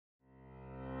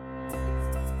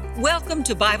Welcome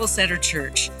to Bible Center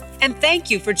Church, and thank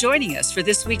you for joining us for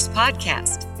this week's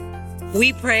podcast.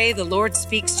 We pray the Lord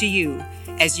speaks to you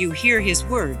as you hear His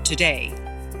word today.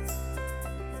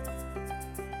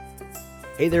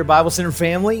 Hey there, Bible Center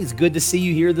family. It's good to see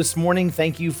you here this morning.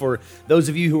 Thank you for those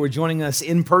of you who are joining us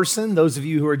in person, those of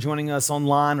you who are joining us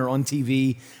online or on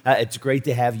TV. It's great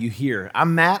to have you here.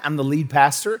 I'm Matt. I'm the lead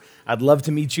pastor. I'd love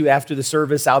to meet you after the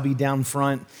service. I'll be down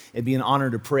front. It'd be an honor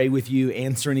to pray with you,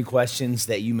 answer any questions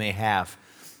that you may have.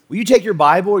 Will you take your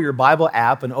Bible or your Bible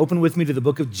app and open with me to the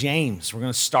book of James? We're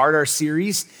going to start our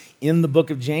series in the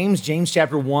book of James, James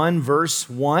chapter 1, verse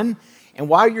 1. And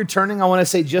while you're turning, I want to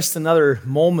say just another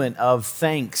moment of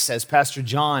thanks, as Pastor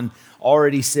John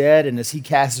already said, and as he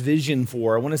casts vision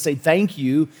for. I want to say thank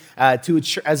you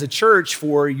as a church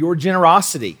for your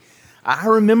generosity. I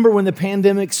remember when the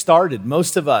pandemic started,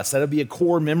 most of us, that'll be a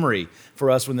core memory for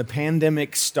us when the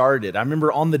pandemic started. I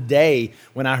remember on the day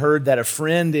when I heard that a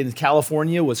friend in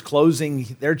California was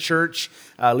closing their church,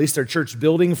 at least their church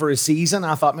building for a season.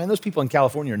 I thought, man, those people in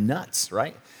California are nuts,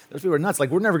 right? Those people are nuts.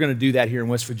 Like, we're never going to do that here in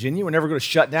West Virginia. We're never going to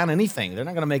shut down anything. They're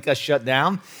not going to make us shut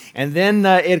down. And then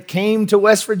it came to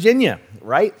West Virginia,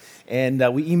 right? And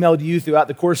we emailed you throughout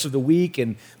the course of the week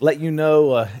and let you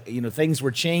know, things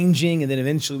were changing. And then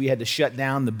eventually we had to shut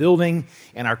down the building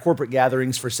and our corporate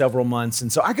gatherings for several months.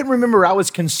 And so I can remember I was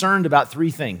concerned about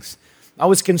three things. I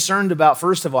was concerned about,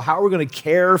 first of all, how are we going to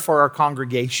care for our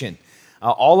congregation?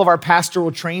 All of our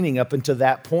pastoral training up until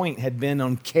that point had been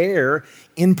on care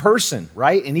in person,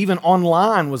 right? And even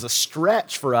online was a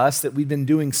stretch for us that we've been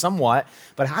doing somewhat.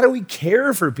 But how do we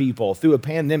care for people through a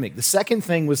pandemic? The second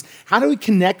thing was, how do we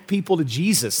connect people to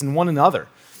Jesus and one another?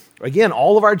 Again,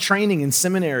 all of our training in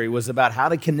seminary was about how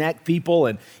to connect people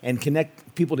and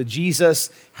connect people to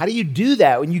Jesus. How do you do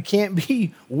that when you can't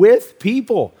be with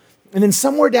people? And then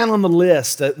somewhere down on the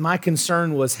list, my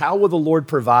concern was, how will the Lord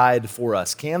provide for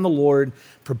us? Can the Lord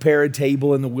prepare a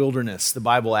table in the wilderness, the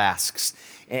Bible asks.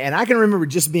 And I can remember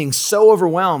just being so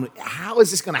overwhelmed. How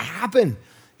is this going to happen?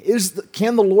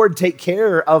 Can the Lord take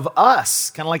care of us?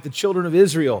 Kind of like the children of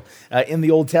Israel in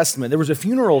the Old Testament. There was a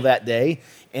funeral that day,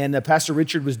 and Pastor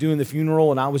Richard was doing the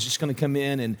funeral, and I was just going to come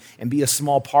in and be a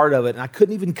small part of it. And I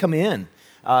couldn't even come in.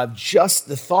 Just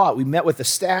the thought. We met with the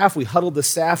staff. We huddled the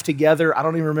staff together. I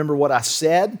don't even remember what I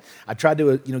said. I tried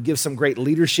to, give some great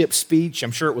leadership speech.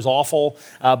 I'm sure it was awful,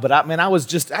 but I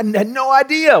had no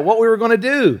idea what we were going to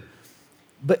do.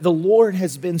 But the Lord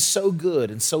has been so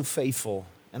good and so faithful,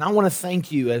 and I want to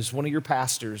thank you as one of your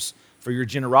pastors for your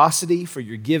generosity, for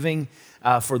your giving,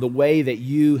 for the way that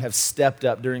you have stepped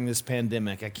up during this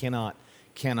pandemic. I cannot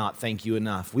thank you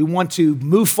enough. We want to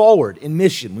move forward in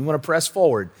mission. We want to press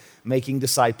forward, making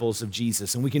disciples of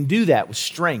Jesus. And we can do that with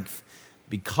strength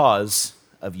because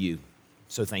of you.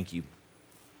 So thank you.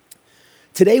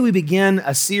 Today we begin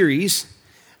a series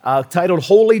titled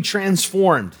Wholly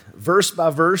Transformed, verse by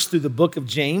verse through the book of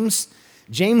James.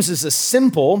 James is a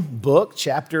simple book,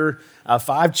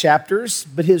 5 chapters,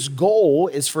 but his goal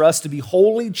is for us to be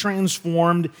wholly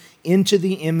transformed into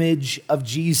the image of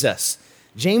Jesus.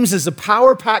 James is a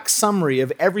power-packed summary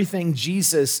of everything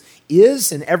Jesus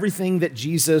is and everything that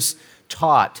Jesus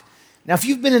taught. Now, if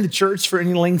you've been in the church for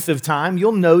any length of time,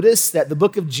 you'll notice that the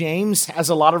book of James has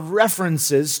a lot of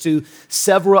references to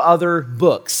several other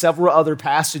books, several other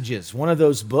passages. One of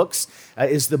those books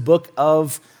is the book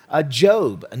of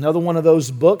Job. Another one of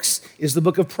those books is the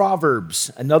book of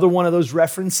Proverbs. Another one of those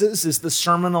references is the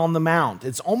Sermon on the Mount.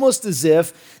 It's almost as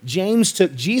if James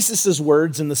took Jesus'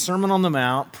 words in the Sermon on the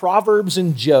Mount, Proverbs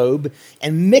and Job,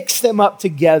 and mixed them up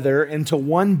together into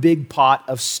one big pot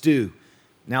of stew.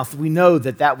 Now, we know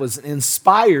that was an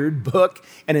inspired book,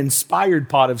 an inspired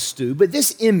pot of stew, but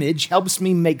this image helps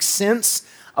me make sense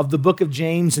of the book of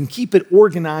James and keep it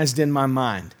organized in my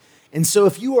mind. And so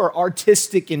if you are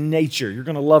artistic in nature, you're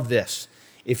going to love this.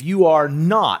 If you are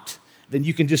not, then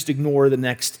you can just ignore the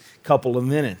next couple of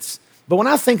minutes. But when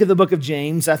I think of the book of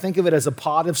James, I think of it as a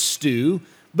pot of stew,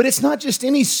 but it's not just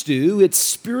any stew, it's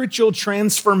spiritual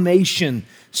transformation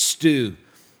stew.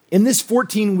 In this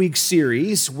 14-week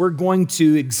series, we're going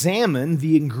to examine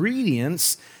the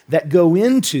ingredients that go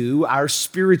into our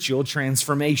spiritual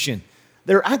transformation.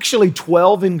 There are actually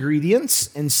 12 ingredients,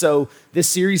 and so this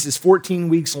series is 14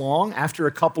 weeks long. After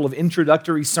a couple of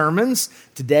introductory sermons,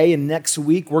 today and next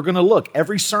week, we're going to look.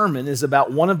 Every sermon is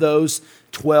about one of those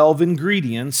 12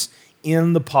 ingredients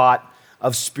in the pot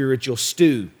of spiritual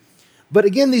stew. But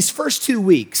again, these first 2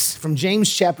 weeks from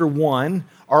James chapter 1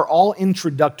 are all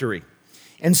introductory.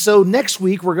 And so next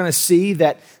week, we're going to see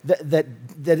that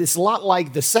it's a lot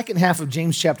like the second half of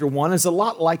James chapter 1 is a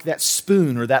lot like that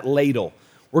spoon or that ladle.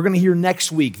 We're going to hear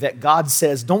next week that God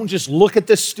says, don't just look at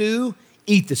the stew,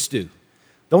 Eat the stew.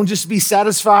 Don't just be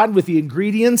satisfied with the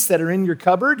ingredients that are in your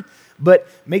cupboard, but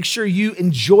make sure you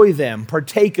enjoy them,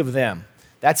 partake of them.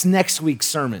 That's next week's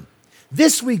sermon.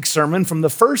 This week's sermon from the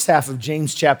first half of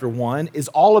James chapter 1 is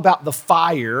all about the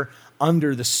fire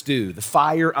under the stew, the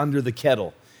fire under the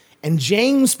kettle. And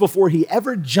James, before he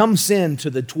ever jumps into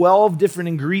the 12 different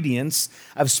ingredients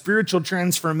of spiritual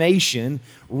transformation,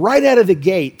 right out of the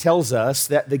gate tells us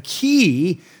that the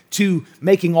key to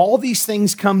making all these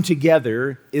things come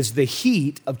together is the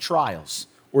heat of trials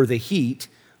or the heat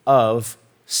of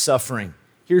suffering.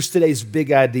 Here's today's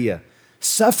big idea.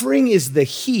 Suffering is the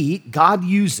heat God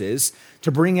uses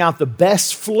to bring out the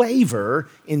best flavor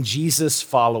in Jesus'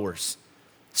 followers.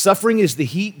 Suffering is the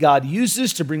heat God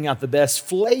uses to bring out the best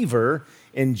flavor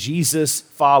in Jesus'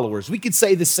 followers. We could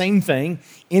say the same thing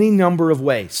any number of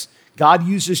ways. God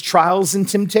uses trials and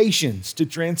temptations to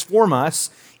transform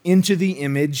us into the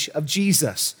image of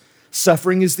Jesus.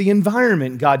 Suffering is the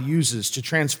environment God uses to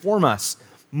transform us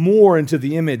more into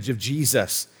the image of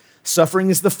Jesus. Suffering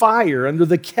is the fire under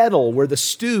the kettle where the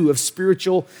stew of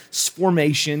spiritual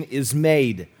formation is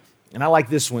made. And I like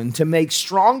this one. To make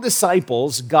strong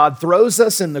disciples, God throws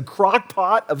us in the crock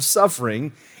pot of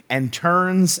suffering and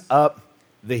turns up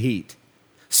the heat.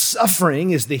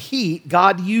 Suffering is the heat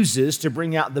God uses to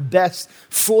bring out the best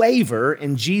flavor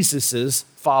in Jesus'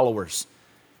 followers.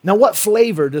 Now, what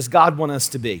flavor does God want us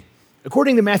to be?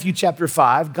 According to Matthew chapter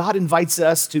 5, God invites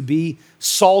us to be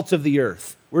salt of the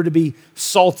earth. We're to be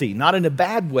salty, not in a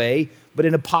bad way, but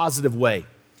in a positive way.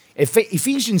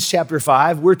 Ephesians chapter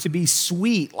 5, we're to be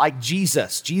sweet like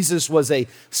Jesus. Jesus was a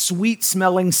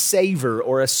sweet-smelling savor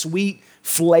or a sweet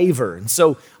flavor. And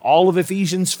so all of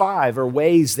Ephesians 5 are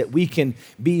ways that we can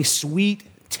be sweet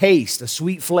taste, a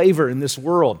sweet flavor in this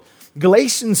world.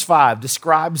 Galatians 5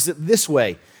 describes it this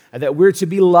way, that we're to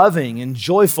be loving and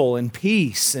joyful and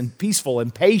peaceful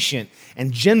and patient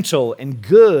and gentle and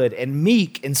good and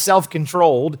meek and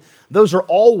self-controlled. Those are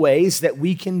all ways that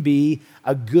we can be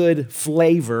a good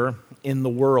flavor in the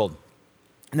world.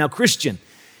 Now, Christian,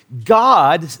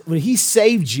 God, when He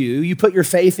saved you, you put your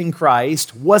faith in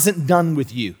Christ, wasn't done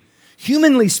with you.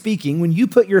 Humanly speaking, when you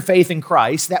put your faith in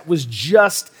Christ, that was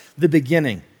just the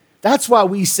beginning. That's why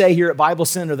we say here at Bible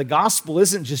Center, the gospel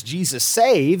isn't just Jesus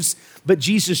saves, but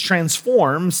Jesus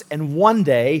transforms, and one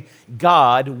day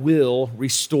God will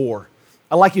restore.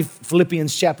 I like it,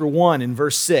 Philippians chapter 1 and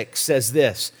verse 6 says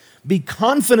this, "Be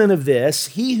confident of this,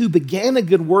 he who began a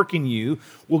good work in you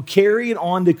will carry it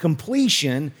on to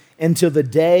completion until the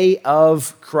day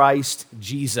of Christ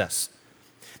Jesus."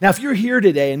 Now, if you're here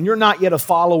today and you're not yet a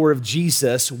follower of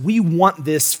Jesus, we want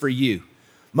this for you.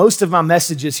 Most of my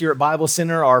messages here at Bible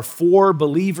Center are for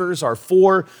believers, are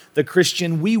for the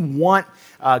Christian. We want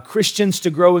Christians to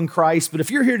grow in Christ. But if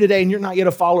you're here today and you're not yet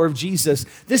a follower of Jesus,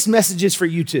 this message is for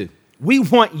you too. We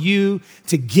want you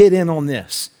to get in on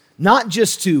this. Not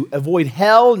just to avoid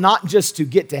hell, not just to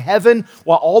get to heaven.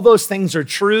 While all those things are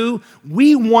true,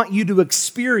 we want you to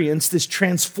experience this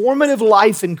transformative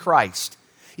life in Christ.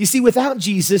 You see, without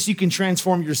Jesus, you can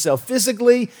transform yourself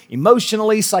physically,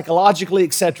 emotionally, psychologically,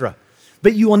 etc.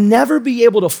 But you will never be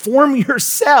able to form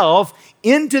yourself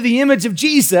into the image of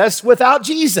Jesus without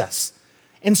Jesus.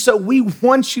 And so we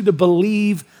want you to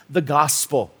believe the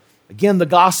gospel. Again, the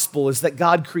gospel is that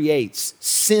God creates,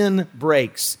 sin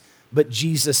breaks, but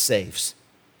Jesus saves.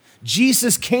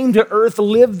 Jesus came to earth,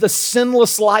 lived the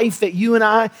sinless life that you and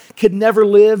I could never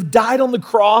live, died on the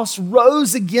cross,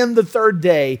 rose again the third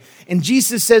day. And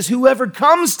Jesus says, "Whoever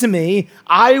comes to me,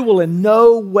 I will in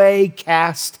no way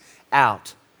cast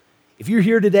out." If you're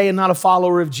here today and not a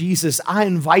follower of Jesus, I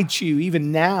invite you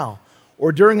even now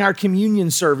or during our communion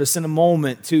service in a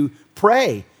moment to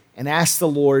pray and ask the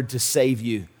Lord to save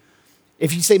you.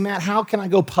 If you say, "Matt, how can I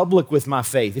go public with my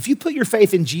faith?" If you put your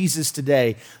faith in Jesus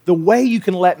today, the way you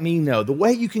can let me know, the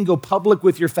way you can go public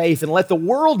with your faith and let the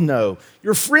world know,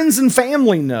 your friends and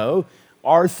family know,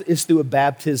 is through a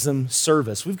baptism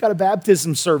service. We've got a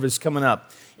baptism service coming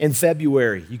up in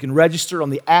February. You can register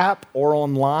on the app or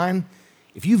online.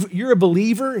 If you're a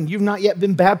believer and you've not yet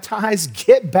been baptized,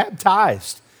 get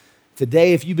baptized.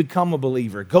 Today, if you become a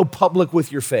believer, go public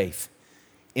with your faith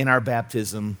in our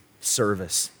baptism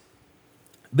service.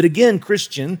 But again,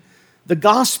 Christian, the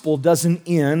gospel doesn't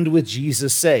end with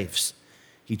Jesus saves.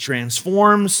 He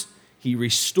transforms, He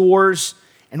restores,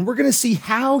 and we're going to see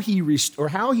how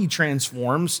He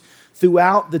transforms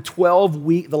throughout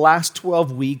the last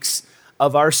 12 weeks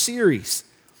of our series.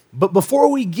 But before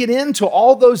we get into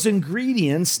all those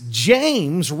ingredients,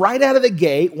 James, right out of the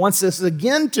gate, wants us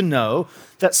again to know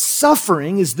that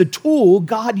suffering is the tool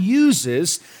God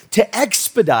uses to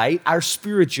expedite our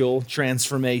spiritual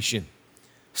transformation.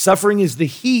 Suffering is the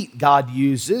heat God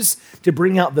uses to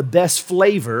bring out the best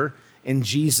flavor in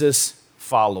Jesus'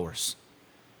 followers.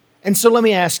 And so let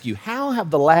me ask you, how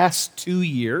have the last 2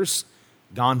 years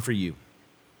gone for you?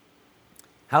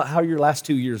 How are your last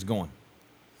 2 years going?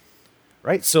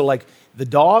 Right? So like the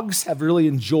dogs have really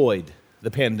enjoyed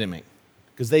the pandemic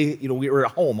because we were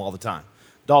at home all the time.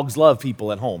 Dogs love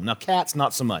people at home. Now cats,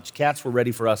 not so much. Cats were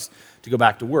ready for us to go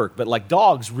back to work. But like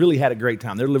dogs really had a great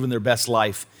time. They're living their best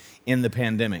life in the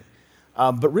pandemic.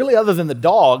 But really other than the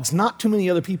dogs, not too many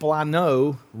other people I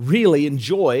know really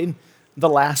enjoyed the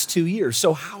last 2 years.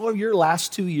 So how are your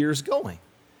last 2 years going?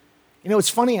 It's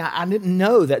funny, I didn't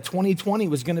know that 2020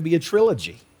 was going to be a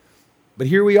trilogy. But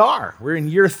here we are. We're in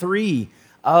year 3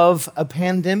 of a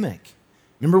pandemic.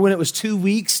 Remember when it was 2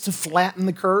 weeks to flatten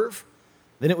the curve?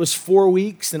 Then it was 4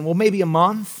 weeks, and maybe a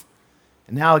month.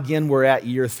 And now again, we're at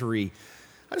year 3.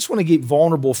 I just want to get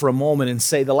vulnerable for a moment and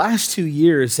say the last 2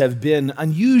 years have been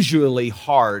unusually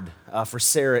hard for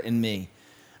Sarah and me.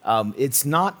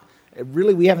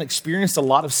 We haven't experienced a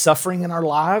lot of suffering in our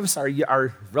lives,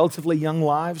 our relatively young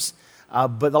lives.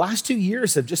 But the last 2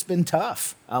 years have just been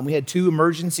tough. We had 2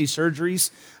 emergency surgeries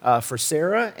for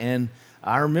Sarah, and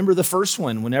I remember the first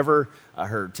one whenever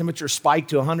her temperature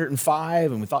spiked to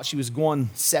 105 and we thought she was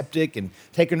going septic and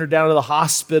taking her down to the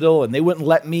hospital, and they wouldn't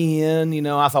let me in.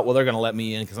 I thought, well, they're going to let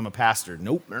me in because I'm a pastor.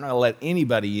 Nope, they're not going to let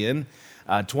anybody in.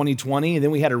 2020, and then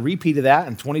we had a repeat of that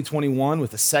in 2021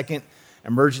 with a second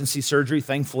emergency surgery.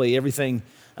 Thankfully, everything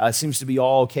seems to be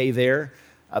all okay there.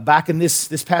 Back in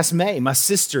this past May, my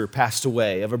sister passed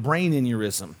away of a brain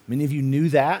aneurysm. Many of you knew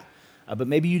that, but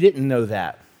maybe you didn't know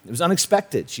that. It was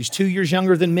unexpected. She's 2 years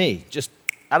younger than me, just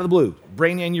out of the blue.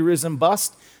 Brain aneurysm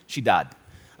bust, she died.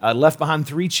 Left behind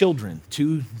 3 children,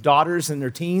 2 daughters in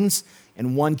their teens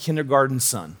and 1 kindergarten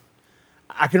son.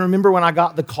 I can remember when I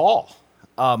got the call.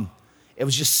 It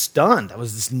was just stunned. I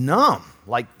was just numb.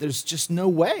 Like, there's just no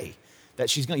way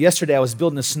that she's going to. Yesterday, I was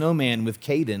building a snowman with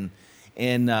Caden,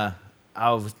 and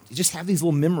you just have these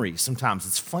little memories sometimes.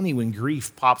 It's funny when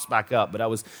grief pops back up, but I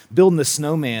was building the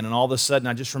snowman, and all of a sudden,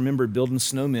 I just remembered building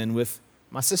snowmen with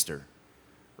my sister,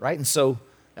 right? And so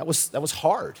that was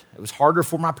hard. It was harder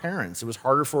for my parents. It was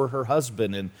harder for her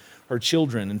husband and her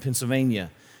children in Pennsylvania,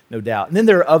 no doubt. And then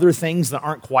there are other things that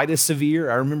aren't quite as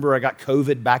severe. I remember I got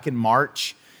COVID back in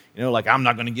March. I'm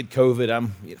not going to get COVID.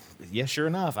 Yeah, sure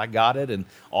enough, I got it, and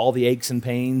all the aches and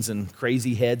pains and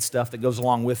crazy head stuff that goes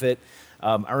along with it.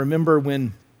 I remember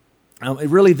when,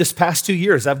 really this past 2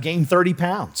 years, I've gained 30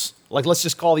 pounds. Like, let's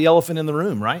just call the elephant in the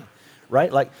room, right?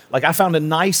 Like I found a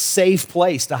nice, safe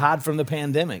place to hide from the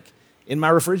pandemic in my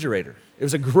refrigerator. It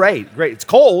was a great, it's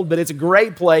cold, but it's a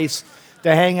great place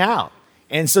to hang out.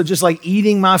 And so just like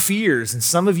eating my fears, and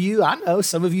some of you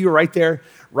are right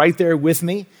there with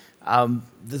me.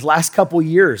 The last couple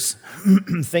years,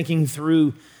 thinking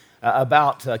through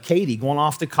about Katie going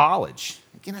off to college.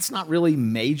 Again, that's not really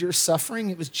major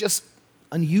suffering. It was just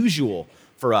unusual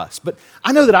for us. But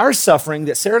I know that our suffering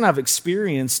that Sarah and I have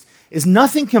experienced is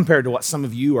nothing compared to what some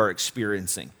of you are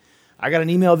experiencing. I got an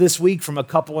email this week from a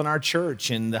couple in our church,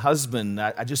 and the husband,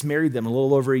 I just married them a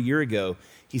little over a year ago.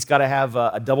 He's got to have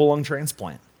a double lung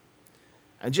transplant.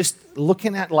 And just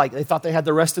looking at, like, they thought they had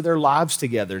the rest of their lives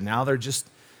together. Now they're just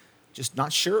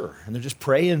not sure, and they're just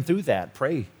praying through that.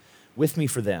 Pray with me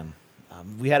for them.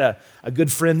 We had a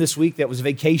good friend this week that was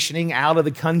vacationing out of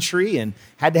the country and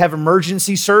had to have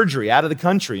emergency surgery out of the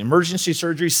country. Emergency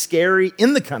surgery is scary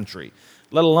in the country,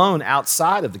 let alone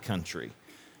outside of the country.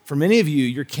 For many of you,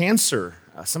 your cancer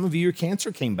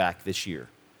came back this year.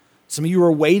 Some of you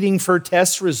are waiting for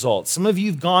test results. Some of you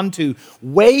have gone to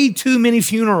way too many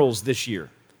funerals this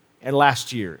year and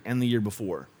last year and the year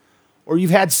before. Or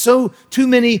you've had too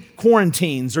many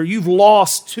quarantines, or you've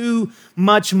lost too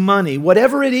much money.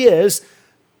 Whatever it is,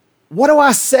 what do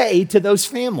I say to those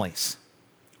families?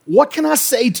 What can I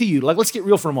say to you? Like, let's get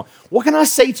real for a moment. What can I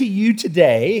say to you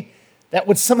today that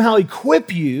would somehow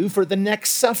equip you for the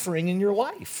next suffering in your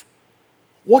life?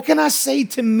 What can I say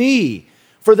to me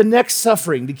for the next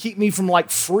suffering to keep me from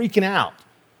freaking out?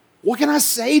 What can I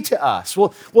say to us? Well,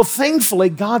 thankfully,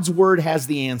 God's word has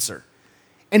the answer.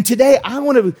 And today, I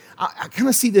kind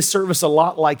of see this service a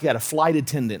lot like at a flight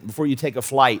attendant before you take a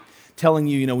flight, telling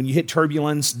you, when you hit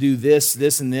turbulence, do this,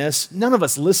 this, and this. None of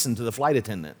us listen to the flight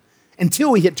attendant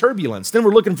until we hit turbulence. Then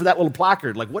we're looking for that little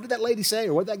placard, like, what did that lady say,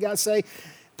 or what did that guy say?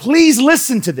 Please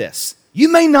listen to this.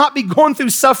 You may not be going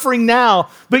through suffering now,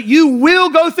 but you will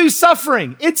go through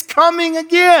suffering. It's coming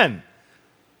again.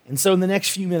 And so in the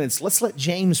next few minutes, let's let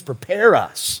James prepare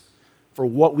us for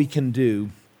what we can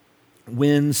do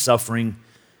when suffering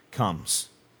comes.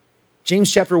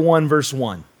 James chapter 1, verse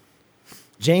 1.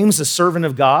 James, a servant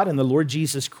of God and the Lord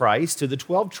Jesus Christ, to the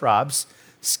 12 tribes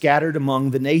scattered among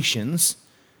the nations,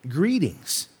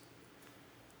 greetings.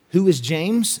 Who is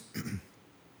James?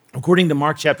 According to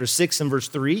Mark chapter 6 and verse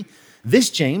 3, this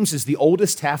James is the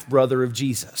oldest half-brother of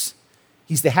Jesus.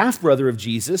 He's the half-brother of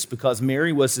Jesus because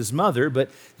Mary was his mother, but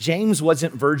James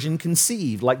wasn't virgin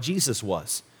conceived like Jesus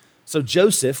was. So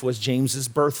Joseph was James's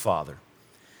birth father.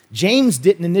 James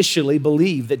didn't initially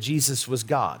believe that Jesus was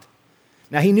God.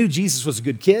 Now, he knew Jesus was a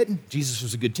good kid, Jesus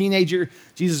was a good teenager,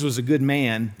 Jesus was a good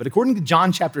man, but according to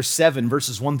John chapter 7,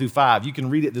 verses 1 through 5, you can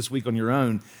read it this week on your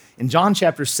own. In John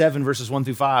chapter 7, verses 1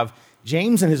 through 5,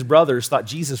 James and his brothers thought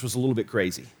Jesus was a little bit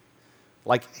crazy.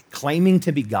 Like claiming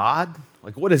to be God?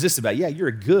 Like, what is this about? Yeah,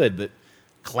 you're good, but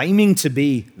claiming to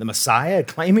be the Messiah,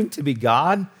 claiming to be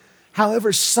God?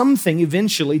 However, something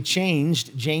eventually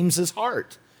changed James's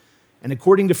heart. And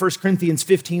according to 1 Corinthians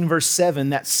 15, verse 7,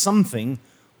 that something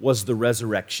was the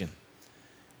resurrection.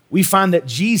 We find that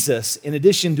Jesus, in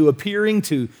addition to appearing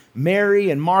to Mary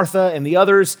and Martha and the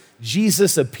others,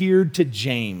 Jesus appeared to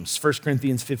James, 1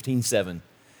 Corinthians 15, 7.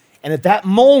 And at that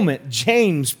moment,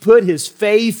 James put his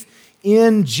faith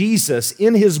in Jesus,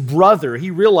 in his brother.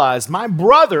 He realized, my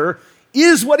brother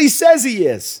is what he says he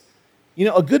is. You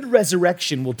know, a good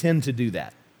resurrection will tend to do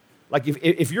that. Like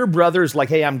if your brother is like,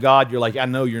 hey, I'm God, you're like, I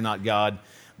know you're not God.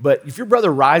 But if your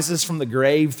brother rises from the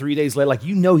grave 3 days later, like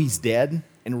you know he's dead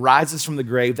and rises from the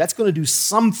grave, that's going to do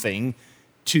something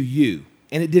to you.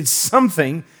 And it did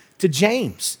something to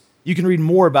James. You can read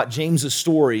more about James's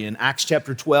story in Acts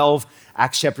chapter 12,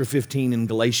 Acts chapter 15, and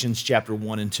Galatians chapter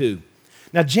 1 and 2.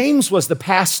 Now, James was the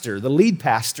pastor, the lead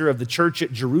pastor of the church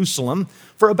at Jerusalem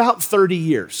for about 30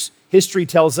 years. History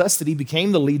tells us that he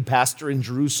became the lead pastor in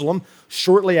Jerusalem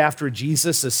shortly after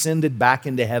Jesus ascended back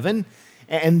into heaven.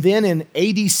 And then in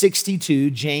AD 62,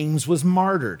 James was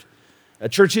martyred.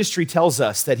 Church history tells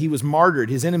us that he was martyred.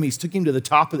 His enemies took him to the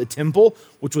top of the temple,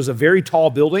 which was a very tall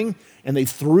building, and they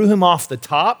threw him off the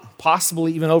top,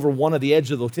 possibly even over one of the edge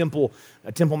of the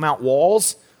Temple Mount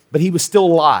walls, but he was still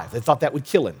alive. They thought that would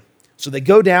kill him. So they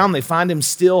go down, they find him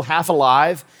still half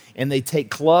alive, and they take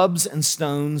clubs and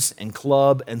stones and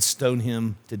club and stone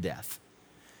him to death.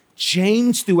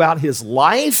 James, throughout his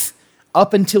life,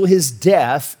 up until his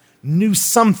death, knew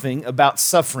something about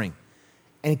suffering.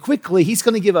 And quickly, he's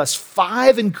going to give us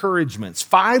 5 encouragements,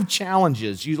 5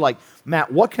 challenges. You're like,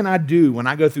 Matt, what can I do when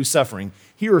I go through suffering?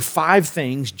 Here are 5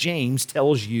 things James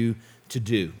tells you to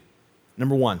do.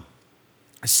 Number 1,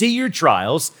 see your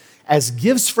trials as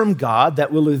gifts from God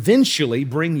that will eventually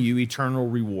bring you eternal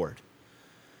reward.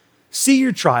 See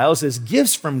your trials as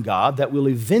gifts from God that will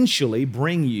eventually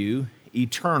bring you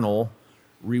eternal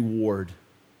reward.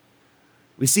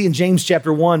 We see in James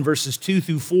chapter 1, verses 2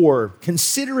 through 4,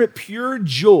 consider it pure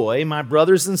joy, my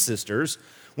brothers and sisters,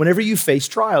 whenever you face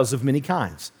trials of many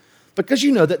kinds, because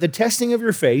you know that the testing of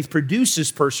your faith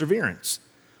produces perseverance.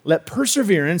 Let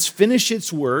perseverance finish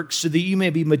its work so that you may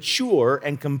be mature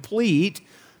and complete,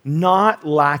 not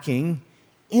lacking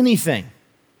anything.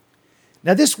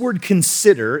 Now, this word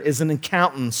consider is an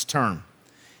accountant's term.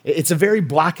 It's a very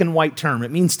black and white term.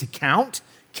 It means to count,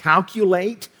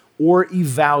 calculate, or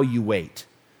evaluate.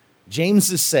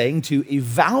 James is saying to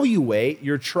evaluate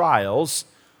your trials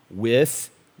with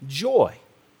joy.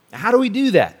 Now, how do we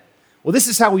do that? Well, this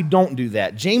is how we don't do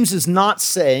that. James is not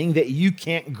saying that you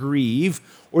can't grieve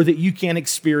or that you can't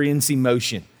experience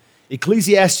emotion.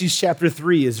 Ecclesiastes chapter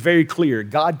 3 is very clear.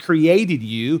 God created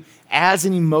you as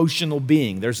an emotional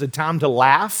being. There's a time to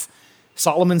laugh,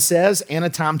 Solomon says, and a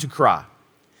time to cry.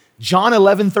 John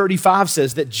 11:35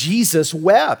 says that Jesus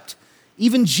wept.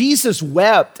 Even Jesus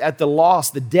wept at the loss,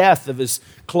 the death of his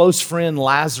close friend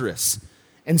Lazarus.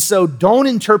 And so don't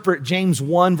interpret James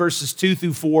 1 verses 2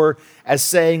 through 4 as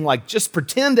saying like, just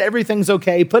pretend everything's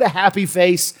okay, put a happy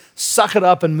face, suck it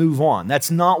up and move on. That's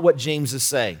not what James is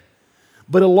saying.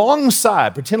 But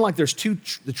alongside, pretend like there's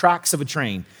the tracks of a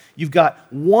train. You've got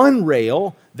one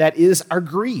rail that is our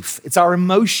grief. It's our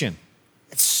emotion.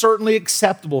 It's certainly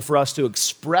acceptable for us to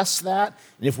express that.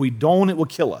 And if we don't, it will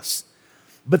kill us.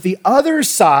 But the other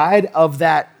side of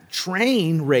that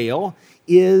train rail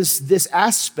is this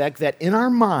aspect that in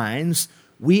our minds,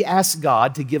 we ask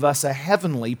God to give us a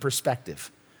heavenly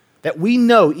perspective. That we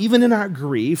know, even in our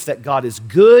grief, that God is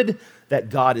good,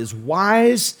 that God is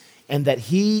wise, and that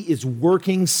he is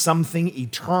working something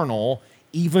eternal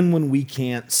even when we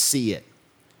can't see it.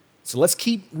 So let's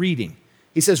keep reading.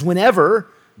 He says,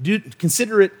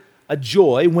 consider it a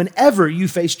joy whenever you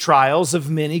face trials of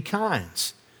many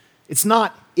kinds. It's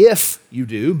not if you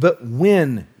do, but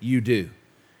when you do.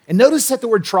 And notice that the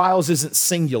word trials isn't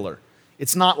singular.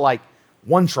 It's not like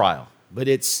one trial, but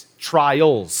it's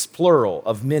trials, plural,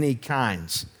 of many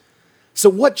kinds. So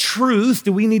what truth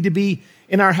do we need to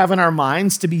have in our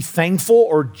minds to be thankful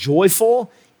or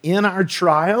joyful in our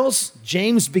trials?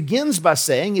 James begins by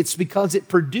saying it's because it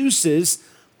produces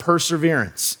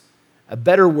perseverance. A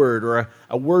better word, or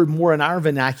a word more in our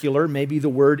vernacular, may be the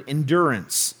word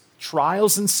endurance.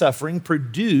 Trials and suffering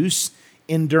produce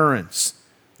endurance.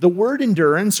 The word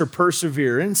endurance or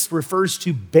perseverance refers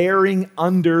to bearing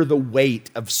under the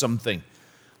weight of something,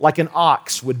 like an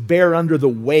ox would bear under the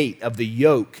weight of the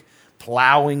yoke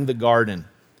plowing the garden.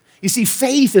 You see,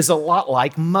 faith is a lot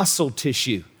like muscle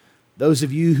tissue. Those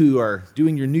of you who are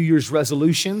doing your New Year's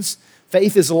resolutions,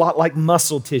 faith is a lot like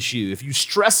muscle tissue. If you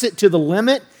stress it to the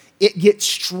limit, it gets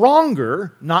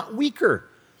stronger, not weaker.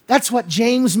 That's what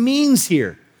James means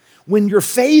here. When your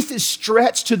faith is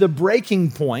stretched to the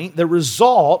breaking point, the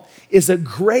result is a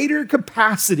greater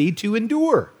capacity to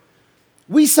endure.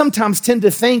 We sometimes tend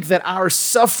to think that our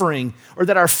suffering or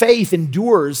that our faith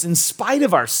endures in spite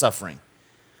of our suffering.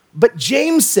 But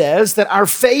James says that our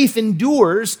faith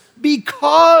endures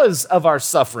because of our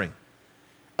suffering.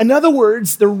 In other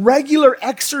words, the regular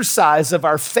exercise of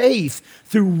our faith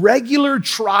through regular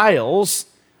trials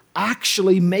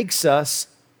actually makes us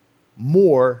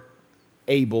more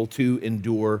able to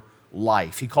endure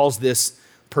life. He calls this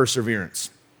perseverance.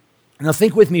 Now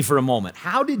think with me for a moment.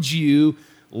 How did you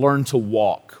learn to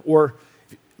walk? Or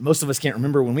most of us can't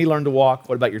remember when we learned to walk.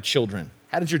 What about your children?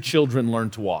 How did your children learn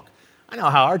to walk? I know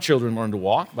how our children learn to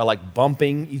walk, by like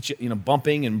bumping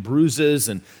and bruises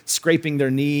and scraping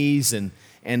their knees. And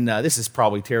this is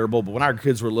probably terrible, but when our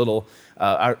kids were little,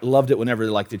 I loved it whenever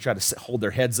they try to hold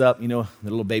their heads up. The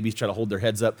little babies try to hold their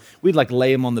heads up. We'd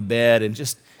lay them on the bed and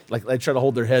just they try to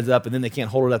hold their heads up, and then they can't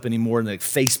hold it up anymore, and they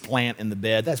face plant in the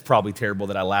bed. That's probably terrible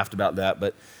that I laughed about that,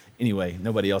 but anyway,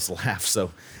 nobody else laughed,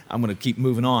 so I'm going to keep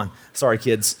moving on. Sorry,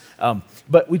 kids.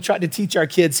 But we tried to teach our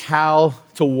kids how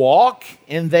to walk,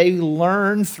 and they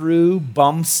learn through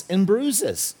bumps and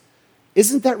bruises.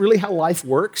 Isn't that really how life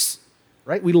works,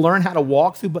 right? We learn how to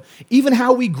walk through, even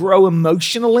how we grow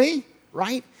emotionally,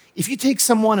 right? If you take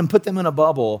someone and put them in a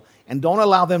bubble and don't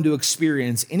allow them to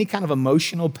experience any kind of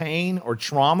emotional pain or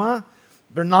trauma,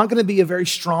 they're not going to be a very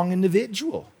strong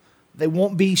individual. They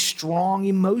won't be strong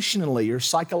emotionally or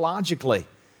psychologically.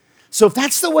 So if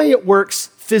that's the way it works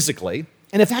physically,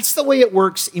 and if that's the way it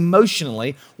works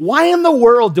emotionally, why in the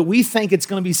world do we think it's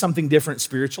going to be something different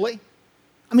spiritually?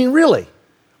 I mean, really?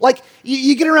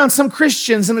 You get around some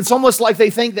Christians and it's almost like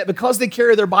they think that because they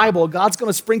carry their Bible, God's going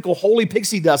to sprinkle holy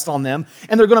pixie dust on them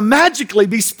and they're going to magically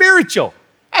be spiritual.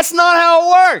 That's not how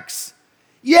it works.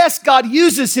 Yes, God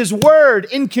uses His Word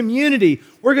in community.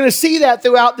 We're going to see that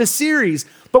throughout this series.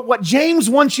 But what James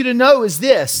wants you to know is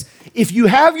this: if you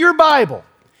have your Bible,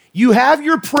 you have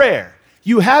your prayer,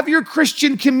 you have your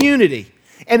Christian community,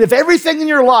 and if everything in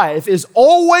your life is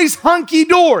always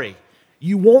hunky-dory,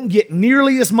 you won't get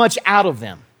nearly as much out of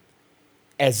them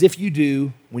as if you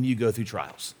do when you go through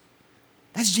trials.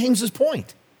 That's James's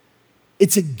point.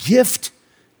 It's a gift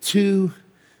to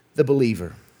the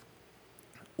believer.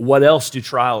 What else do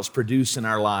trials produce in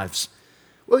our lives?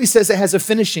 Well, he says it has a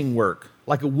finishing work,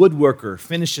 like a woodworker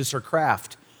finishes her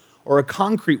craft, or a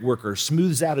concrete worker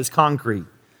smooths out his concrete.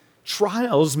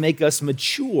 Trials make us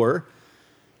mature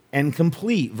and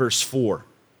complete, verse 4.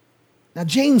 Now,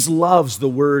 James loves the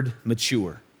word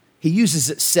mature. He uses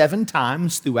it 7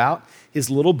 times throughout his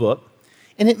little book,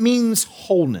 and it means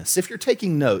wholeness. If you're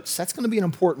taking notes, that's going to be an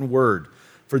important word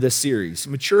for this series.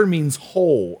 Mature means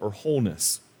whole or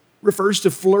wholeness. Refers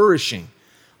to flourishing,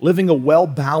 living a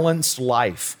well-balanced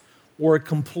life, or a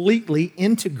completely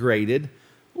integrated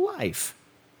life.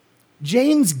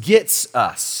 James gets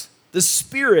us. The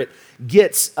Spirit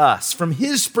gets us. From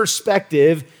his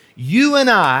perspective, you and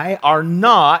I are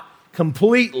not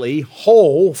completely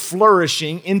whole,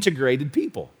 flourishing, integrated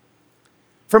people.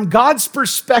 From God's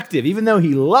perspective, even though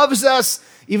He loves us,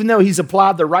 even though He's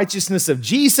applied the righteousness of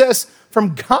Jesus,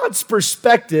 from God's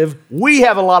perspective, we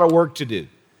have a lot of work to do.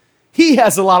 He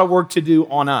has a lot of work to do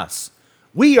on us.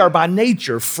 We are by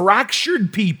nature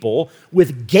fractured people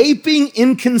with gaping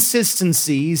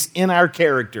inconsistencies in our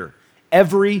character.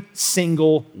 Every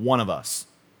single one of us.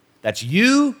 That's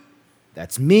you,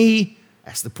 that's me,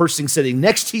 that's the person sitting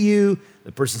next to you,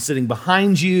 the person sitting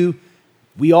behind you.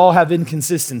 We all have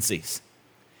inconsistencies.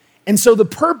 And so the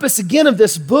purpose, again, of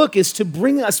this book is to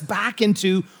bring us back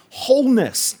into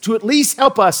wholeness, to at least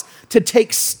help us to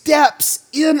take steps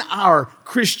in our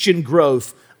Christian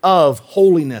growth of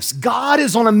holiness. God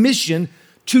is on a mission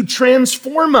to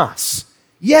transform us.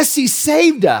 Yes, He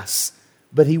saved us,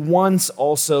 but He wants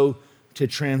also to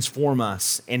transform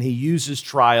us, and He uses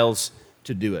trials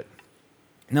to do it.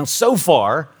 Now, so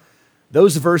far,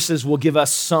 those verses will give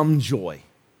us some joy,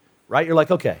 right? You're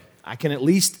like, okay, I can at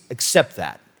least accept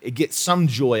that. It gets some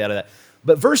joy out of that.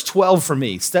 But verse 12 for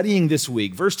me, studying this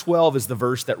week, verse 12 is the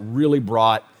verse that really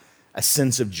brought a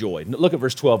sense of joy. Look at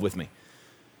verse 12 with me.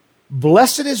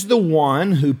 Blessed is the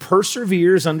one who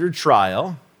perseveres under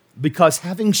trial, because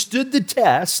having stood the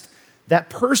test, that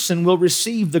person will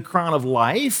receive the crown of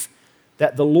life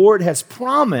that the Lord has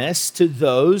promised to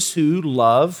those who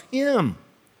love him.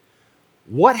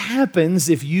 What happens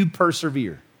if you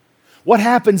persevere? What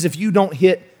happens if you don't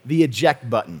hit the eject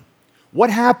button? What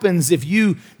happens if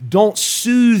you don't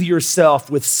soothe yourself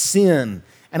with sin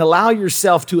and allow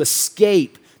yourself to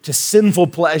escape to sinful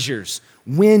pleasures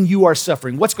when you are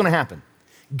suffering? What's going to happen?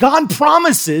 God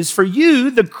promises for you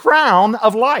the crown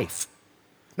of life.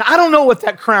 Now, I don't know what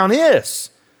that crown is,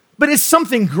 but it's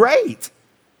something great.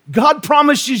 God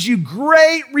promises you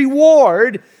great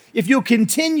reward if you'll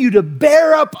continue to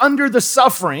bear up under the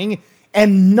suffering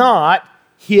and not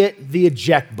hit the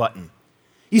eject button.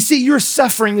 You see, your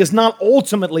suffering is not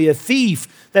ultimately a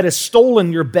thief that has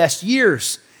stolen your best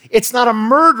years. It's not a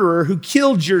murderer who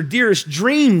killed your dearest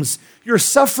dreams. Your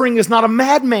suffering is not a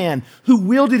madman who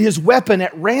wielded his weapon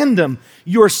at random.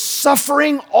 Your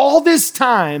suffering all this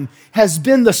time has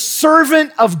been the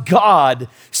servant of God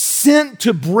sent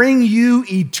to bring you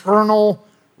eternal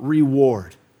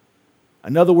reward.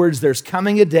 In other words, there's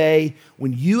coming a day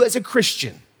when you as a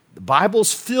Christian, the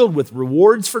Bible's filled with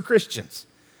rewards for Christians,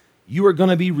 you are going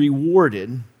to be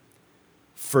rewarded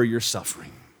for your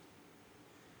suffering.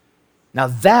 Now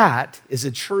that is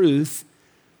a truth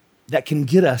that can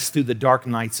get us through the dark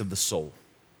nights of the soul.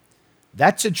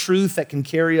 That's a truth that can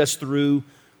carry us through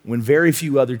when very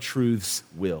few other truths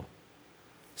will.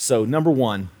 So number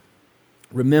one,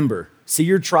 remember, see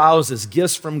your trials as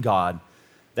gifts from God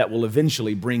that will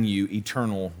eventually bring you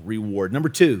eternal reward. Number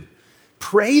two,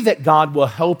 pray that God will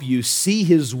help you see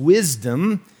his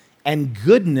wisdom and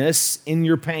goodness in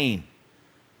your pain.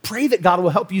 Pray that God will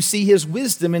help you see his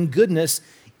wisdom and goodness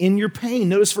in your pain.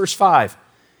 Notice verse 5.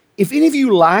 If any of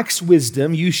you lacks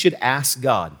wisdom, you should ask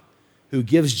God, who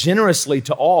gives generously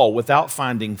to all without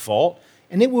finding fault,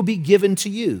 and it will be given to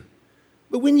you.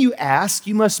 But when you ask,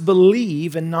 you must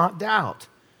believe and not doubt,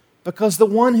 because the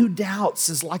one who doubts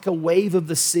is like a wave of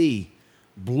the sea,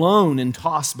 blown and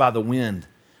tossed by the wind.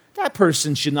 That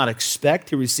person should not expect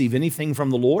to receive anything from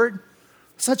the Lord.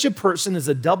 Such a person is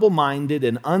a double-minded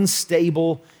and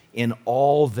unstable in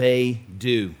all they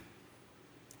do.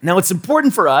 Now, it's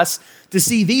important for us to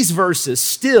see these verses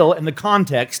still in the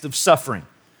context of suffering.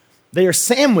 They are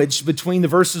sandwiched between the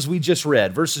verses we just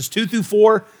read, verses 2 through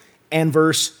 4 and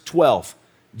verse 12.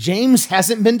 James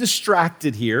hasn't been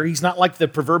distracted here. He's not like the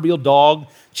proverbial dog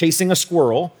chasing a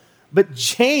squirrel, but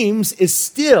James is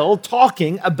still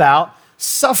talking about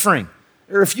suffering.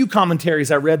 There are a few commentaries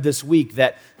I read this week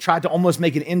that tried to almost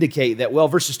make it indicate that, well,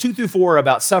 verses 2 through 4 are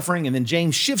about suffering, and then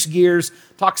James shifts gears,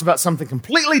 talks about something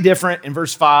completely different in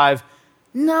verse 5.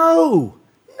 No,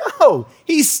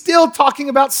 he's still talking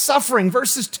about suffering.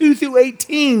 Verses 2 through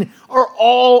 18 are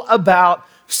all about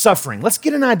suffering. Let's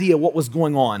get an idea of what was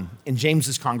going on in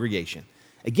James's congregation.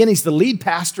 Again, he's the lead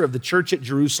pastor of the church at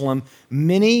Jerusalem.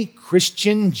 Many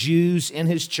Christian Jews in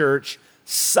his church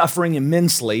suffering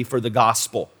immensely for the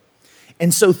gospel.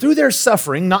 And so through their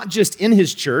suffering, not just in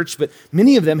his church, but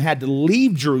many of them had to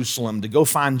leave Jerusalem to go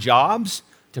find jobs,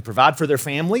 to provide for their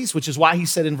families, which is why he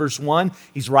said in verse 1,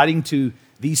 he's writing to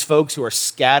these folks who are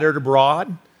scattered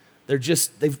abroad.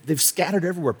 They've scattered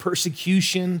everywhere.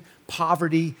 Persecution,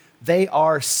 poverty, they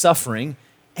are suffering.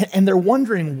 And they're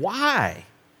wondering, why?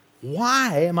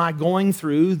 Why am I going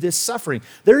through this suffering?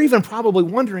 They're even probably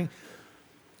wondering,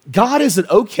 God, is it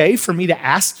okay for me to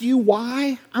ask you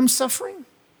why I'm suffering?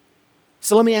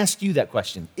 So let me ask you that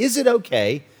question. Is it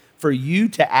okay for you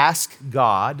to ask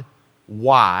God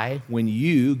why when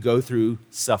you go through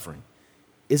suffering?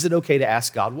 Is it okay to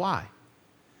ask God why?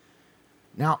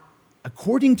 Now,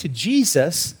 according to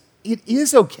Jesus, it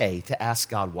is okay to ask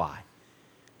God why.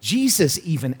 Jesus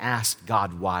even asked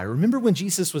God why. Remember when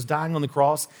Jesus was dying on the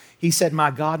cross? He said,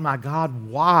 my God,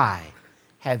 why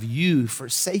have you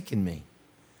forsaken me?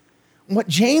 What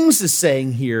James is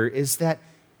saying here is that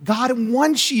God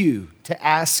wants you to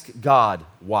ask God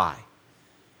why.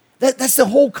 That's the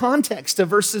whole context of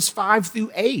verses 5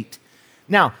 through 8.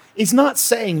 Now, it's not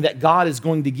saying that God is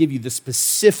going to give you the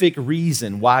specific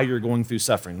reason why you're going through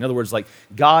suffering. In other words, like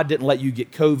God didn't let you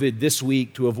get COVID this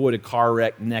week to avoid a car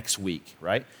wreck next week,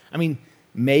 right? I mean,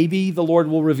 maybe the Lord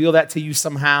will reveal that to you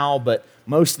somehow, but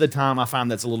most of the time I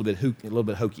find that's a little bit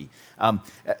hokey.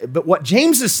 But what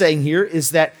James is saying here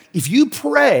is that if you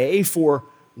pray for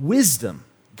wisdom,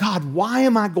 God, why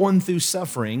am I going through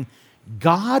suffering?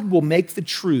 God will make the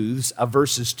truths of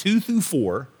verses 2 through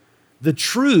 4, the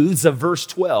truths of verse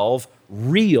 12,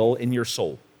 real in your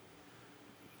soul.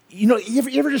 You know, you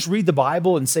ever just read the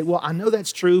Bible and say, well, I know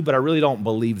that's true, but I really don't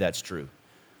believe that's true.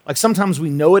 Like sometimes we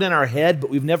know it in our head, but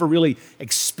we've never really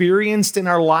experienced in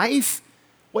our life.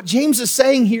 What James is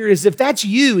saying here is if that's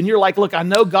you and you're like, look, I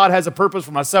know God has a purpose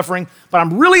for my suffering, but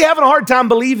I'm really having a hard time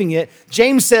believing it,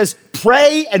 James says,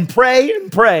 pray and pray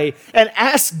and pray and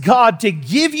ask God to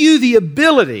give you the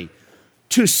ability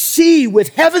to see with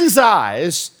heaven's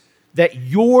eyes that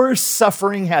your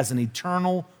suffering has an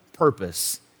eternal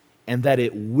purpose and that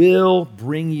it will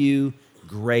bring you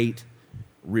great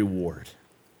reward.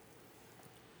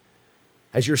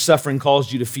 Has your suffering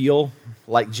caused you to feel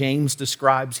like James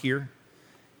describes here?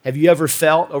 Have you ever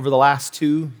felt over the last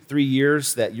 2-3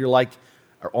 years that you're like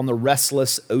on the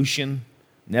restless ocean,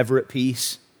 never at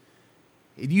peace?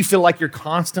 Do you feel like you're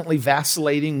constantly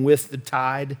vacillating with the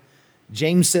tide?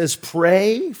 James says,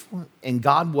 pray and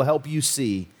God will help you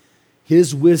see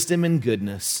His wisdom and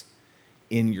goodness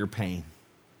in your pain.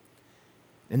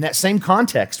 In that same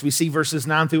context, we see verses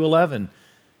 9 through 11.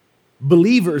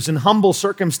 Believers in humble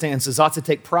circumstances ought to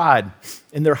take pride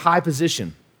in their high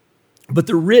position, but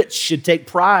the rich should take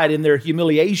pride in their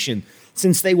humiliation,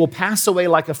 since they will pass away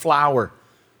like a flower.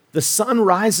 The sun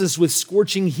rises with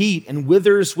scorching heat and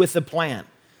withers with the plant.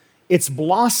 Its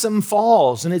blossom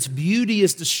falls and its beauty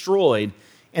is destroyed.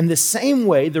 In the same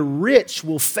way, the rich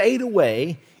will fade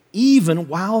away even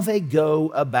while they go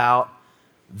about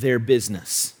their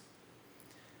business.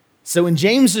 So in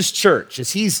James's church,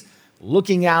 as he's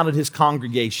looking out at his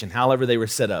congregation, however they were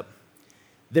set up,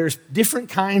 there's different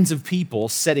kinds of people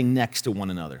sitting next to one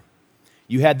another.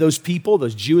 You had those people,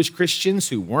 those Jewish Christians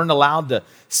who weren't allowed to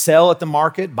sell at the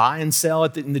market, buy and sell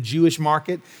in the Jewish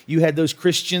market. You had those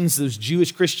Christians, those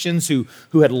Jewish Christians who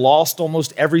had lost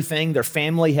almost everything. Their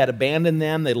family had abandoned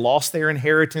them. They lost their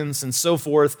inheritance and so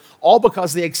forth, all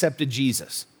because they accepted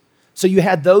Jesus. So you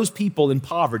had those people in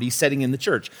poverty sitting in the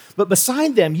church. But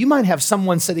beside them, you might have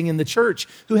someone sitting in the church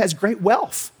who has great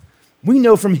wealth. We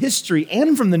know from history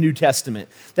and from the New Testament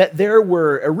that there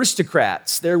were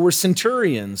aristocrats, there were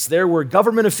centurions, there were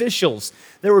government officials,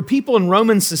 there were people in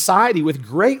Roman society with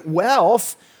great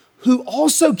wealth who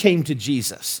also came to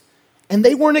Jesus. And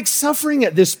they weren't suffering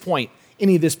at this point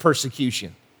any of this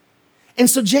persecution. And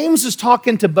so James is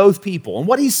talking to both people. And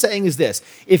what he's saying is this: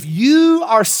 if you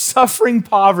are suffering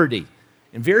poverty,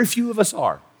 and very few of us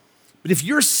are, but if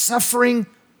you're suffering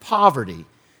poverty,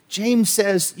 James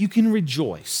says you can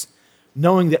rejoice,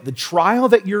 knowing that the trial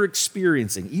that you're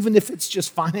experiencing, even if it's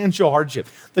just financial hardship,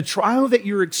 the trial that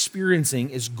you're experiencing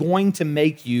is going to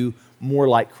make you more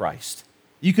like Christ.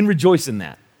 You can rejoice in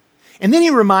that. And then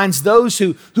he reminds those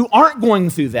who aren't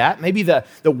going through that, maybe the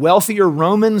wealthier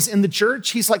Romans in the church,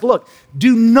 he's like, look,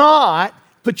 do not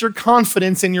put your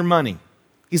confidence in your money.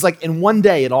 He's like, in one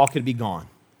day it all could be gone.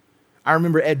 I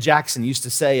remember Ed Jackson used to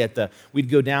say we'd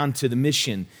go down to the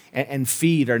mission and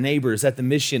feed our neighbors at the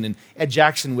mission, and Ed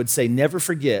Jackson would say, never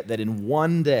forget that in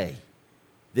one day,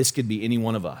 this could be any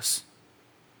one of us.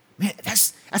 Man,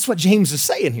 that's what James is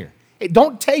saying here. Hey,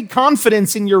 don't take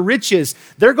confidence in your riches.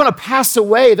 They're going to pass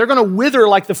away. They're going to wither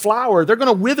like the flower. They're going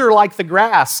to wither like the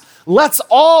grass. Let's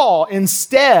all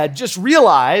instead just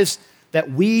realize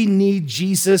that we need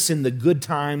Jesus in the good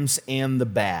times and the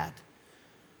bad.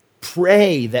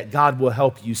 Pray that God will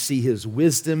help you see His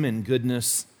wisdom and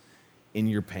goodness in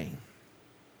your pain.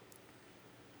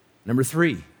 Number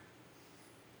 3,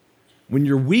 when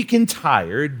you're weak and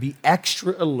tired, be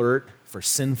extra alert for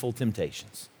sinful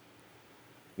temptations.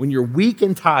 When you're weak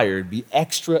and tired, be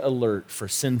extra alert for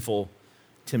sinful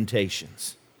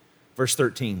temptations. Verse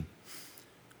 13,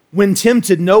 when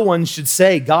tempted, no one should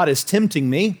say, God is tempting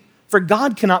me, for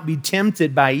God cannot be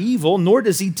tempted by evil, nor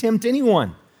does He tempt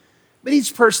anyone. But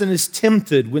each person is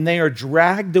tempted when they are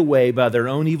dragged away by their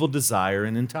own evil desire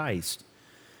and enticed.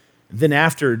 Then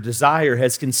after desire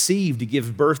has conceived, to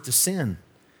give birth to sin.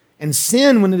 And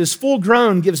sin, when it is full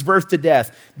grown, gives birth to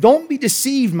death. Don't be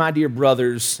deceived, my dear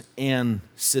brothers and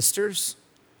sisters.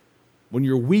 When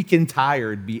you're weak and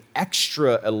tired, be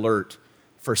extra alert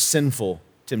for sinful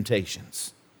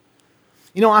temptations.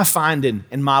 You know, I find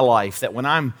in my life that when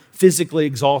I'm physically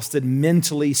exhausted,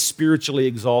 mentally, spiritually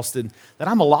exhausted, that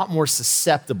I'm a lot more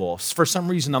susceptible. For some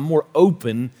reason, I'm more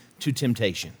open to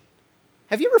temptation.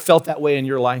 Have you ever felt that way in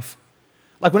your life?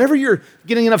 Like whenever you're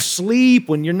getting enough sleep,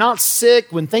 when you're not sick,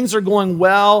 when things are going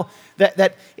well,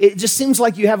 that it just seems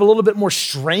like you have a little bit more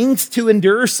strength to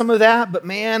endure some of that. But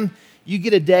man, you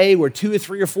get a day where 2 or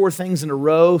 3 or 4 things in a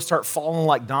row start falling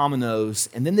like dominoes,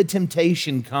 and then the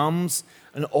temptation comes,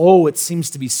 and it seems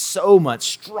to be so much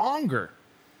stronger.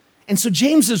 And so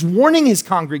James is warning his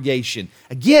congregation.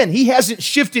 Again, he hasn't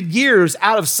shifted gears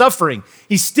out of suffering.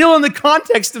 He's still in the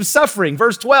context of suffering,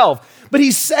 verse 12. But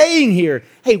he's saying here,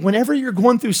 hey, whenever you're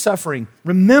going through suffering,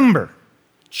 remember,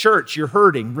 church, you're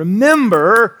hurting.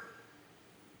 Remember,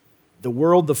 the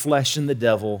world, the flesh, and the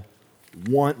devil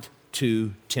want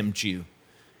to tempt you.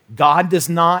 God does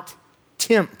not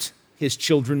tempt his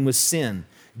children with sin.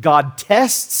 God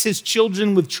tests his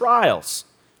children with trials.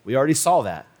 We already saw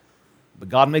that. But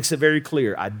God makes it very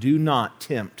clear, I do not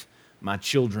tempt my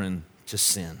children to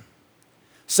sin.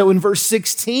 So in verse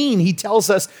 16, he tells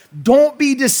us, don't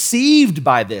be deceived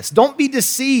by this. Don't be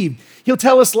deceived. He'll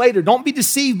tell us later, don't be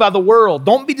deceived by the world.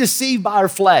 Don't be deceived by our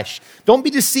flesh. Don't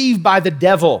be deceived by the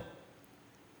devil.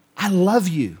 I love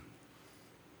you.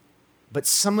 But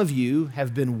some of you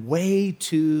have been way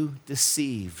too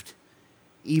deceived,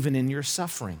 even in your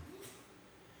suffering.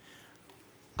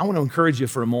 I want to encourage you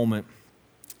for a moment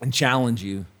and challenge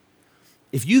you.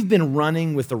 If you've been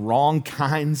running with the wrong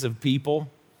kinds of people,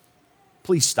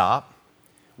 please stop.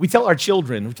 We tell our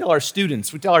children, we tell our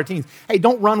students, we tell our teens, hey,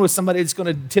 don't run with somebody that's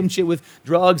going to tempt you with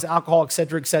drugs, alcohol, et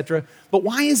cetera, et cetera. But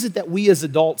why is it that we as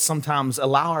adults sometimes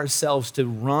allow ourselves to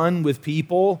run with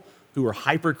people who are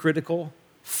hypercritical,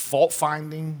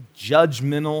 fault-finding,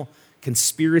 judgmental,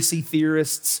 conspiracy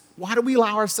theorists? Why do we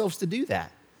allow ourselves to do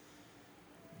that?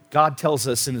 God tells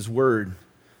us in his word,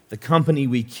 the company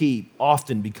we keep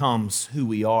often becomes who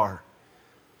we are.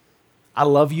 I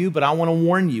love you, but I want to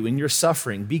warn you in your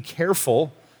suffering, be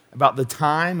careful about the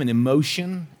time and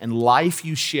emotion and life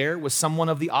you share with someone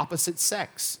of the opposite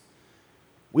sex.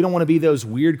 We don't want to be those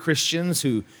weird Christians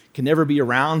who can never be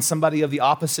around somebody of the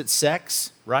opposite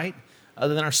sex, right?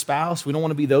 Other than our spouse. We don't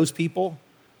want to be those people.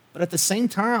 But at the same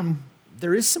time,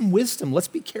 there is some wisdom. Let's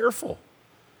be careful.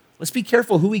 Let's be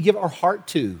careful who we give our heart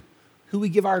to, who we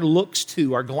give our looks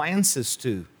to, our glances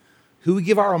to, who we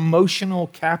give our emotional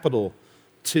capital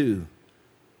to.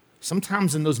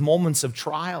 Sometimes in those moments of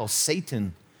trial,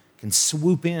 Satan can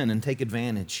swoop in and take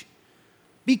advantage.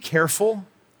 Be careful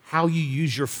how you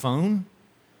use your phone.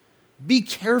 Be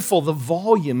careful the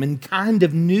volume and kind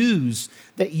of news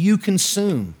that you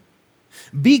consume.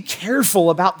 Be careful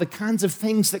about the kinds of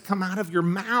things that come out of your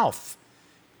mouth.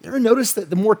 You ever notice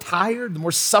that the more tired, the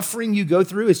more suffering you go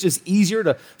through, it's just easier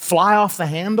to fly off the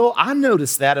handle? I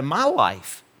noticed that in my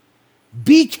life.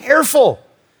 Be careful.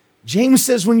 James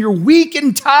says when you're weak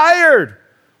and tired,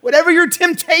 whatever your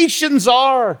temptations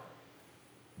are,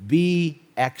 be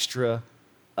extra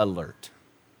alert.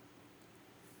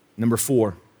 Number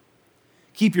 4,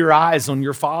 keep your eyes on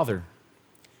your Father.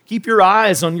 Keep your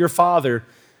eyes on your Father.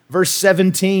 Verse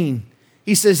 17,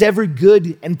 he says, every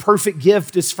good and perfect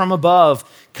gift is from above,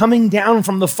 coming down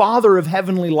from the Father of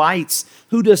heavenly lights,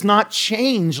 who does not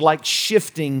change like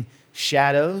shifting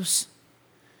shadows.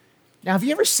 Now, have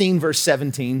you ever seen verse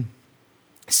 17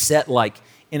 set like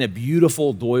in a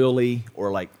beautiful doily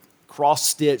or like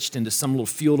cross-stitched into some little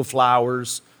field of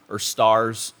flowers or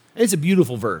stars? It's a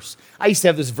beautiful verse. I used to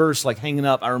have this verse like hanging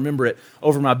up, I remember it,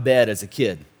 over my bed as a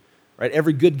kid. Right?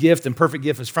 Every good gift and perfect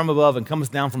gift is from above and comes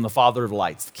down from the Father of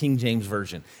lights, the King James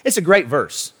Version. It's a great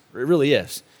verse. It really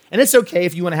is. And it's okay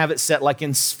if you want to have it set like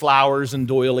in flowers and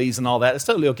doilies and all that. It's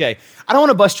totally okay. I don't want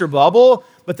to bust your bubble,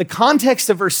 but the context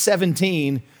of verse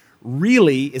 17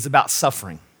 really is about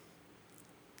suffering.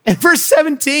 In verse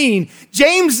 17,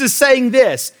 James is saying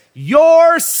this,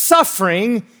 your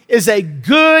suffering is a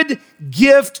good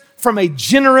gift from a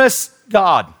generous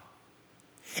God.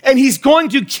 And he's going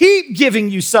to keep giving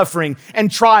you suffering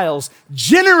and trials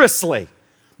generously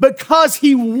because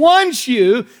he wants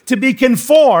you to be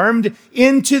conformed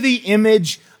into the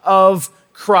image of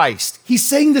Christ. He's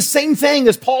saying the same thing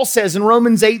as Paul says in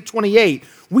Romans 8:28.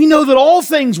 We know that all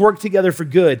things work together for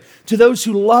good to those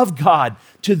who love God,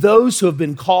 to those who have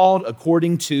been called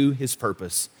according to his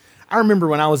purpose. I remember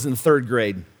when I was in the 3rd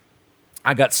grade,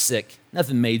 I got sick.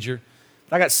 Nothing major.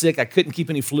 But I got sick. I couldn't keep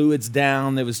any fluids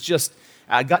down.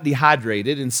 I got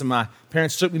dehydrated, and so my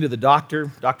parents took me to the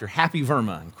doctor, Dr. Happy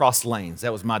Verma in Cross Lanes.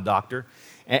 That was my doctor.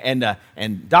 And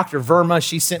Dr. Verma,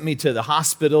 she sent me to the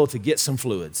hospital to get some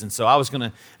fluids. And so I was going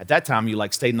to, at that time, you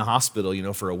like stayed in the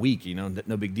hospital, for a week,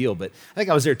 no big deal. But I think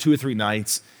I was there 2 or 3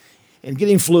 nights and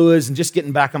getting fluids and just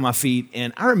getting back on my feet.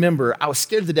 And I remember I was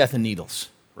scared to death of needles,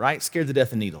 right? Scared to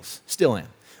death of needles. Still am.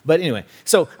 But anyway,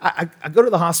 so I go to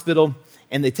the hospital,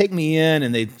 and they take me in,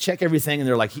 and they check everything, and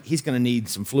they're like, he's going to need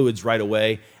some fluids right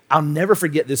away. I'll never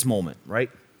forget this moment,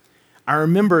 right? I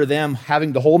remember them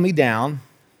having to hold me down.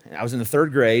 I was in the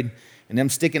 3rd grade, and them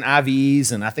sticking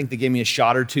IVs, and I think they gave me a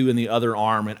shot or 2 in the other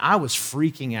arm, and I was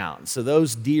freaking out. And so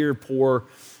those dear, poor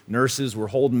nurses were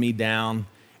holding me down,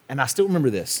 and I still remember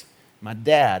this. my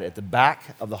dad at the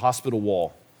back of the hospital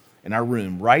wall in our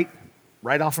room, right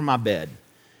off of my bed.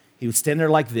 He would stand there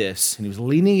like this, and he was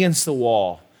leaning against the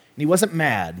wall, and he wasn't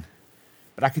mad,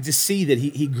 but I could just see that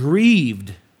he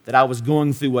grieved that I was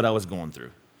going through what I was going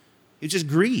through. He just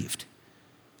grieved.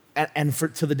 And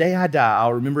to the day I die,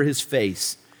 I'll remember his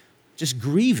face, just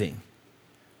grieving,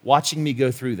 watching me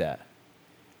go through that.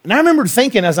 And I remember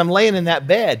thinking as I'm laying in that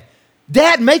bed,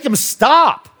 Dad, make them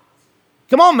stop.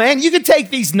 Come on, man, you can take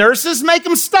these nurses, make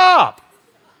them stop.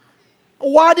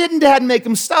 Why didn't Dad make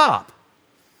them stop?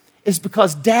 It's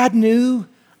because Dad knew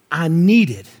I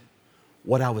needed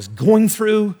what I was going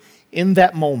through in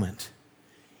that moment,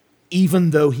 even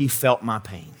though he felt my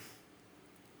pain.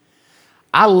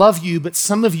 I love you, but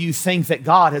some of you think that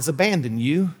God has abandoned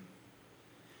you.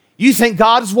 You think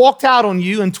God has walked out on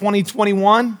you in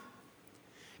 2021.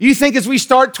 You think as we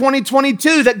start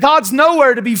 2022 that God's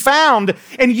nowhere to be found,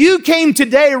 and you came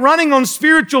today running on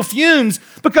spiritual fumes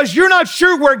because you're not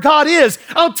sure where God is.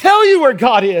 I'll tell you where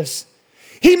God is.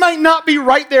 He might not be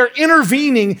right there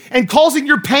intervening and causing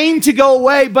your pain to go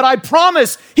away, but I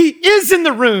promise He is in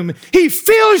the room. He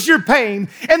feels your pain,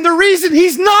 and the reason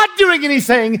He's not doing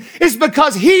anything is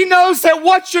because He knows that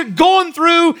what you're going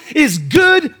through is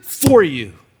good for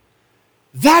you.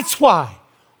 That's why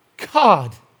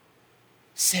God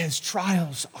says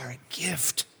trials are a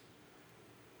gift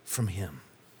from Him.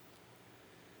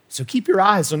 So keep your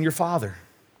eyes on your Father.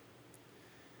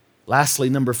 Lastly,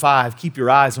 number 5, keep your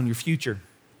eyes on your future.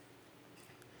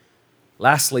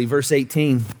 Lastly, verse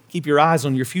 18, keep your eyes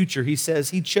on your future. He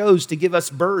says He chose to give us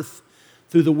birth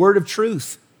through the word of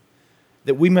truth,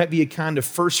 that we might be a kind of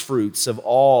first fruits of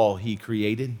all He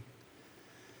created.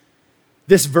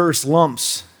 This verse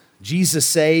lumps Jesus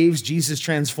saves, Jesus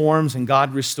transforms, and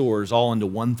God restores all into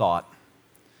one thought.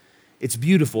 It's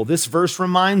beautiful. This verse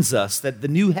reminds us that the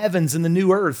new heavens and the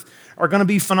new earth are going to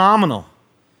be phenomenal.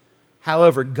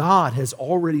 However, God has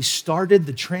already started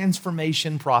the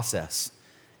transformation process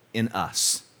in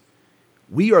us.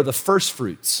 We are the first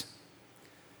fruits.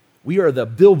 We are the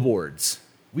billboards.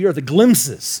 We are the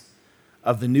glimpses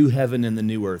of the new heaven and the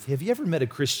new earth. Have you ever met a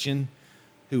Christian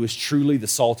who is truly the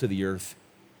salt of the earth?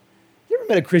 You ever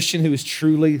met a Christian who is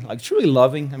truly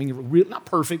loving? I mean, not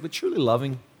perfect, but truly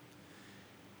loving.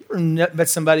 You ever met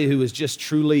somebody who is just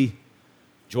truly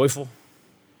joyful?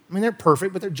 I mean, they're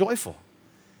perfect, but they're joyful.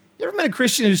 You ever met a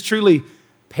Christian who's truly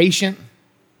patient,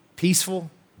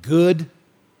 peaceful, good,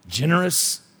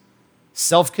 generous,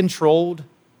 self-controlled,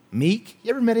 meek?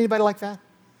 You ever met anybody like that?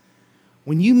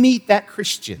 When you meet that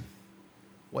Christian,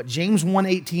 what James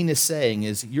 1:18 is saying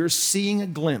is you're seeing a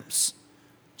glimpse,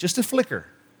 just a flicker,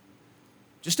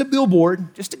 just a billboard,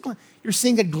 you're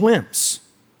seeing a glimpse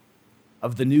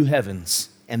of the new heavens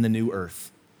and the new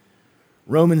earth.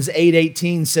 Romans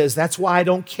 8:18 says, that's why I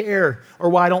don't care or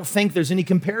why I don't think there's any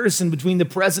comparison between the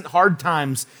present hard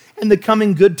times and the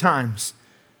coming good times.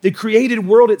 The created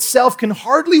world itself can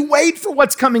hardly wait for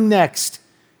what's coming next.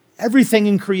 Everything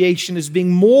in creation is being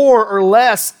more or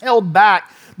less held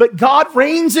back, but God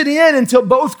reins it in until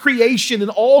both creation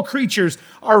and all creatures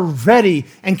are ready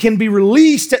and can be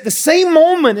released at the same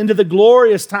moment into the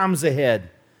glorious times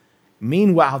ahead.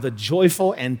 Meanwhile, the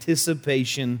joyful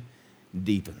anticipation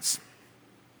deepens.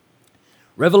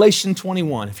 Revelation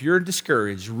 21, if you're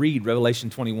discouraged, read Revelation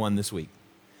 21 this week.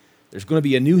 There's going to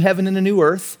be a new heaven and a new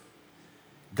earth.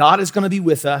 God is going to be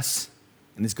with us,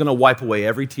 and He's going to wipe away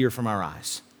every tear from our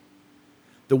eyes.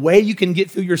 The way you can get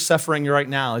through your suffering right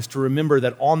now is to remember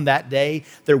that on that day,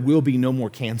 there will be no more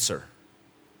cancer.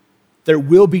 There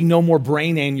will be no more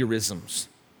brain aneurysms.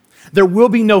 There will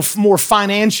be no more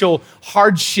financial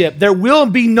hardship. There will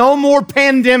be no more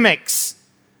pandemics.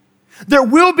 There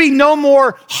will be no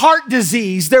more heart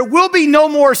disease. There will be no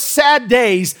more sad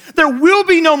days. There will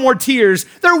be no more tears.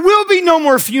 There will be no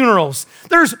more funerals.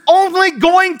 There's only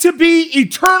going to be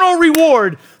eternal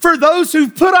reward for those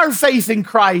who've put our faith in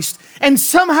Christ. And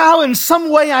somehow, in some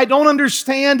way I don't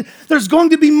understand, there's going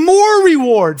to be more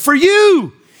reward for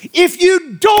you if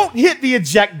you don't hit the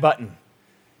eject button,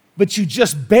 but you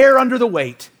just bear under the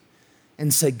weight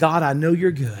and say, God, I know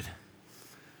you're good.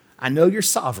 I know you're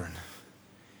sovereign.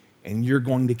 And you're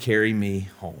going to carry me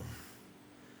home.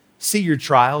 See your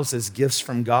trials as gifts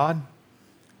from God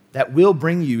that will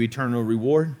bring you eternal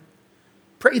reward.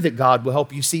 Pray that God will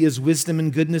help you see His wisdom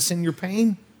and goodness in your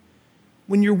pain.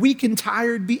 When you're weak and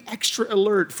tired, be extra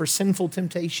alert for sinful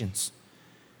temptations.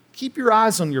 Keep your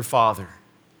eyes on your Father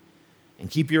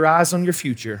and keep your eyes on your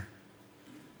future,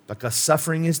 because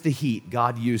suffering is the heat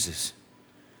God uses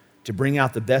to bring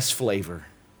out the best flavor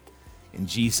in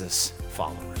Jesus'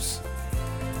 followers.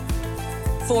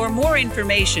 For more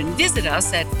information, visit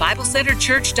us at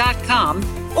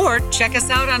BibleCenterChurch.com or check us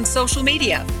out on social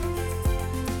media.